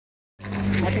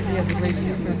I think he has a great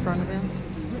future in front of him.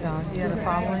 He had a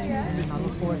following, and I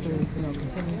look forward to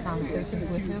continuing conversations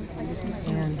with him.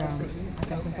 And I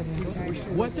thank him for the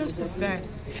endorsement. What does the fact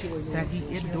that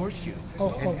he endorsed you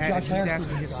Josh he's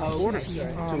asking his supporters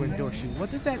to endorse you,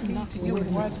 what does that mean to you,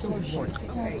 and why is it so important?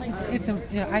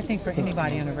 I think for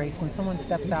anybody in a race, when someone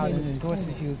steps out and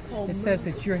endorses you, it says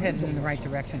that you're headed in the right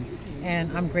direction.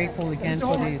 And I'm grateful again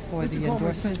for the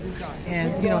endorsement.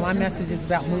 And my message is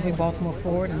about moving Baltimore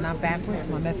forward and not backwards.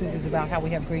 My message is about how we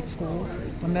have great schools.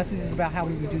 My message is about how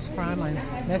we reduce crime. My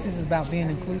message is about being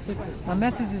inclusive. My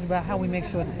message is about how we make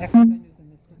sure that ex-offenders in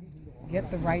this city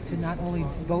get the right to not only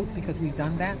vote, because we've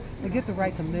done that, but get the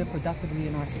right to live productively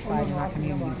in our society and our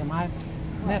communities. And my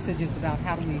message is about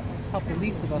how do we help the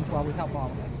least of us while we help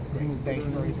all of us.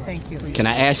 Thank you. Can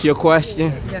I ask you a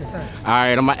question? Yes, sir. All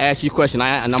right, I'm going to ask you a question.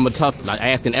 And I'm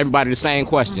asking everybody the same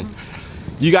question.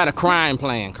 You got a crime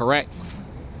plan, correct?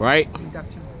 Right?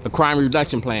 Reduction. A crime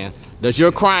reduction plan. Does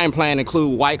your crime plan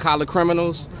include white-collar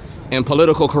criminals and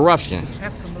political corruption?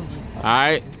 Absolutely. All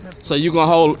right? So you're gonna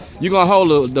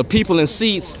hold the people in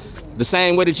seats the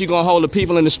same way that you're gonna hold the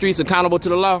people in the streets accountable to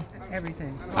the law?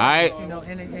 Everything. All right. And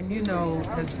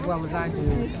as well as I do,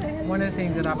 one of the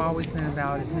things that I've always been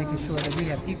about is making sure that we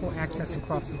have equal access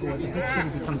across the board, that this city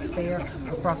becomes fair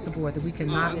across the board, that we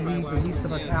cannot leave the least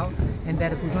of us out, and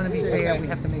that if we're going to be fair, we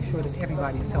have to make sure that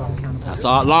everybody is held accountable. So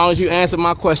as long as you answer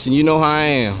my question, you know how I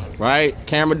am, right?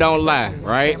 Camera don't lie,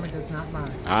 right? Camera does not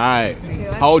lie. All right.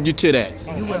 Hold you to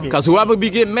that. Because whoever be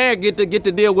getting mad get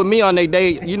to deal with me on their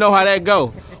day. You know how that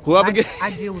go. Whoever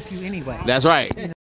I deal with you anyway. That's right.